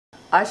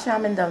Our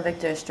shaman, Don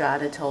Victor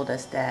Estrada, told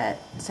us that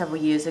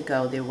several years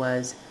ago there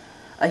was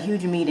a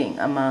huge meeting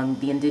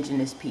among the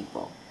indigenous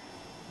people.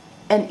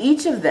 And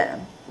each of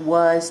them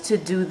was to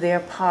do their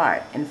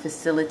part in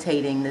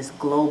facilitating this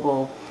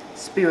global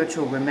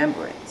spiritual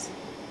remembrance.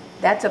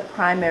 That's a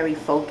primary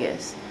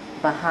focus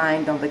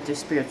behind Don Victor's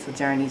spiritual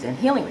journeys and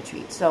healing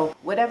retreats. So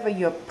whatever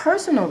your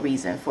personal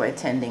reason for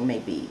attending may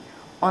be,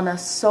 on a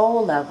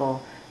soul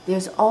level,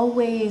 there's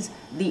always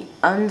the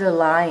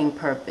underlying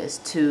purpose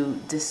to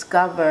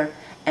discover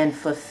and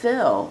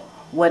fulfill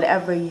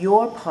whatever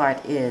your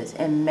part is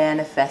in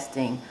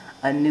manifesting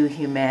a new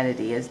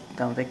humanity, as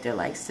Don Victor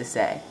likes to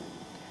say.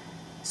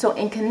 So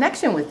in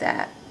connection with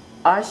that,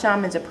 our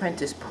shaman's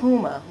apprentice,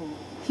 Puma,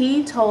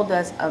 he told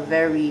us a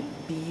very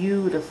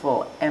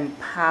beautiful and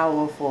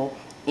powerful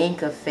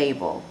Inca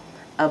fable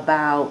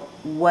about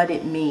what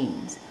it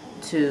means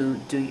to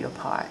do your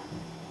part.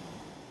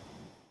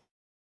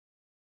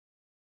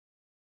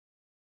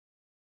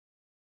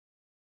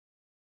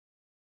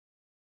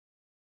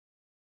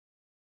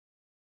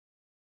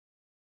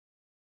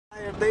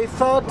 They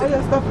thought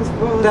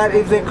that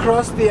if they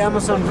crossed the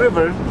Amazon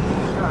River,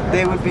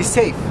 they would be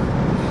safe.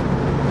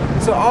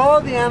 So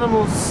all the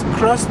animals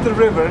crossed the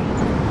river,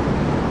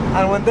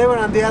 and when they were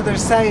on the other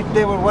side,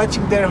 they were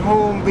watching their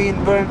home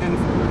being burned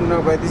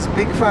by this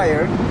big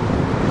fire,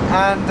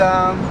 and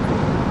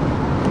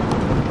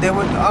they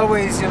would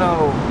always,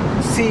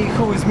 see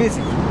who was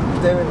missing.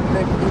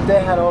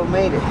 They had all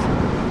made it,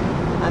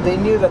 and they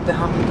knew that the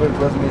hummingbird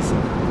was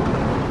missing.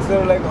 So they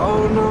were like,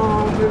 oh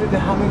no, maybe the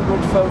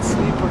hummingbird fell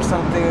asleep or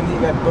something and he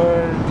got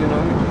burned, he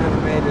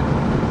never made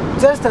it.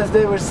 Just as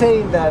they were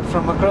saying that,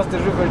 from across the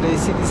river they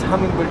see this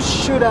hummingbird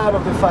shoot out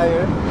of the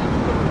fire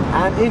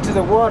and into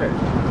the water.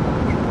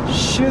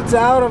 Shoots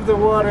out of the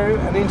water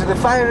and into the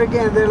fire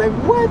again. They're like,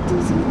 what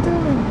is he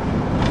doing?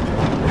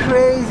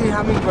 Crazy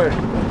hummingbird.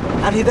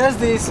 And he does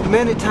this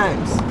many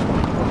times.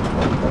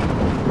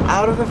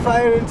 Out of the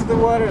fire into the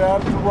water,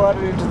 out of the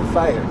water into the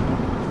fire.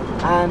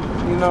 And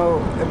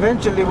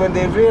eventually when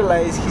they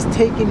realize he's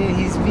taking in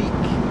his beak,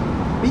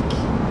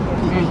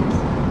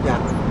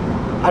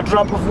 a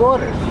drop of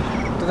water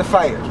to the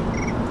fire.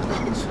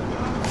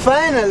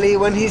 Finally,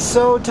 when he's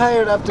so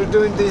tired after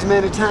doing this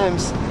many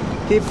times,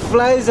 he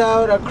flies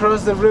out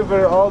across the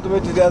river all the way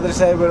to the other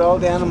side where all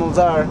the animals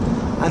are,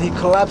 and he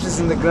collapses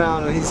in the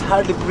ground and he's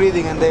hardly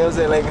breathing, and they all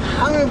say like,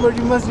 hummingbird,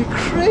 you must be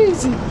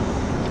crazy.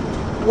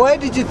 Why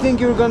did you think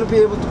you were going to be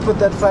able to put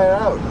that fire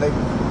out? Like,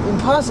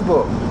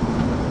 impossible.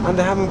 And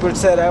the hummingbird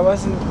said, I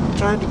wasn't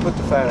trying to put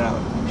the fire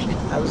out.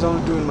 I was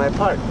only doing my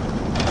part.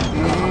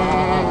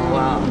 Oh,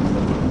 wow.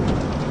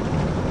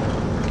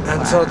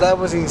 And so that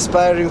was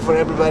inspiring for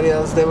everybody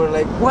else. They were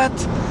like, what?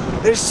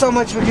 There's so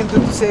much we can do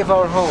to save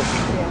our home.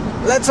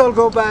 Yeah. Let's all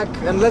go back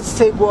and let's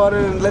take water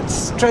and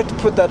let's try to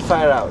put that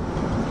fire out.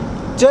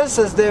 Just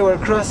as they were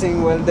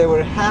crossing, when they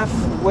were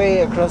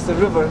halfway across the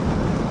river,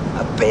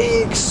 a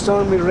big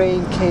stormy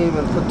rain came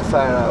and put the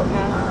fire out.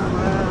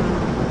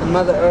 And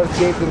Mother Earth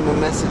gave them the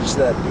message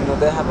that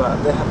they have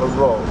a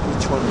role,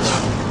 each one.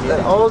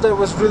 That all that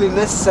was really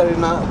necessary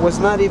was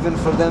not even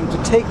for them to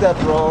take that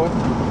role.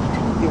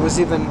 It was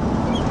even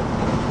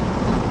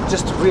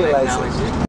just to realize it.